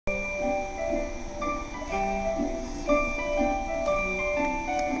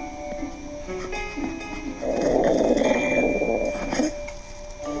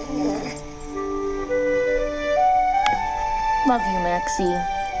Maxie.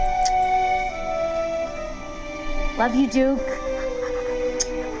 Love you, Duke.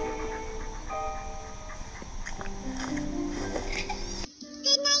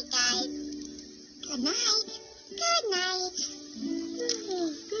 Good night, guys. Good night. Good night.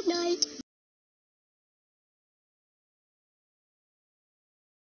 Good night.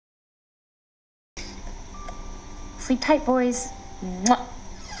 Sleep tight, boys. Mwah.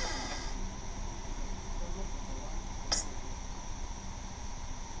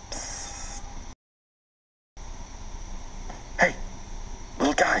 Hey,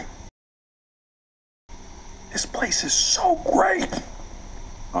 little guy. This place is so great.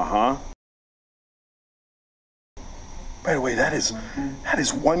 Uh-huh. By the way, that is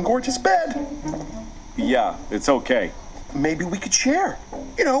one gorgeous bed. Yeah, it's okay. Maybe we could share.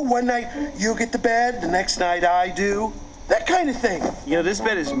 You know, one night you get the bed, the next night I do. That kind of thing. You know, this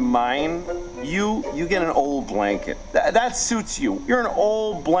bed is mine. You get an old blanket. That suits you. You're an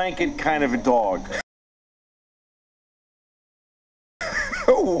old blanket kind of a dog.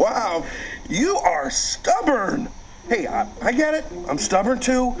 Oh, wow. You are stubborn. Hey, I get it. I'm stubborn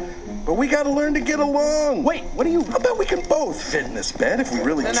too. But we got to learn to get along. Wait, what are you... I bet we can both fit in this bed if we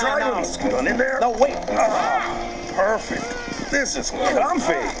really try. No. Let me scoot on in there. No, wait. Perfect. This is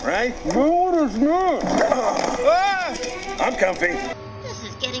comfy, right? No, it is not. I'm comfy. This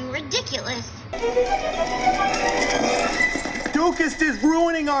is getting ridiculous. Dukas is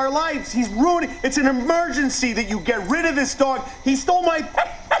ruining our lives. He's ruining... It's an emergency that you get rid of this dog. He stole my...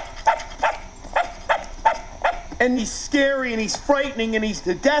 And he's scary, and he's frightening, and he's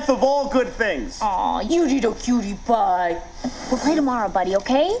the death of all good things. Aw, you little cutie pie. We'll play tomorrow, buddy,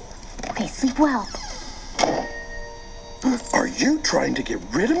 okay? Okay, sleep well. Are you trying to get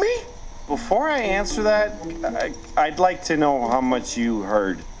rid of me? Before I answer that, I'd like to know how much you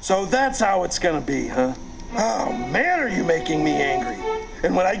heard. So that's how it's gonna be, huh? Oh, man, are you making me angry.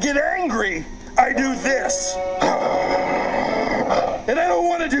 And when I get angry, I do this. And I don't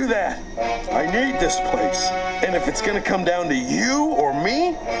want to do that. I need this place. And if it's gonna come down to you or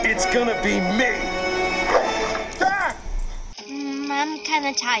me, it's gonna be me. Ah! I'm kind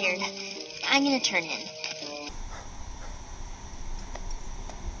of tired. I'm gonna turn in.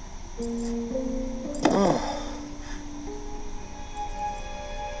 Oh.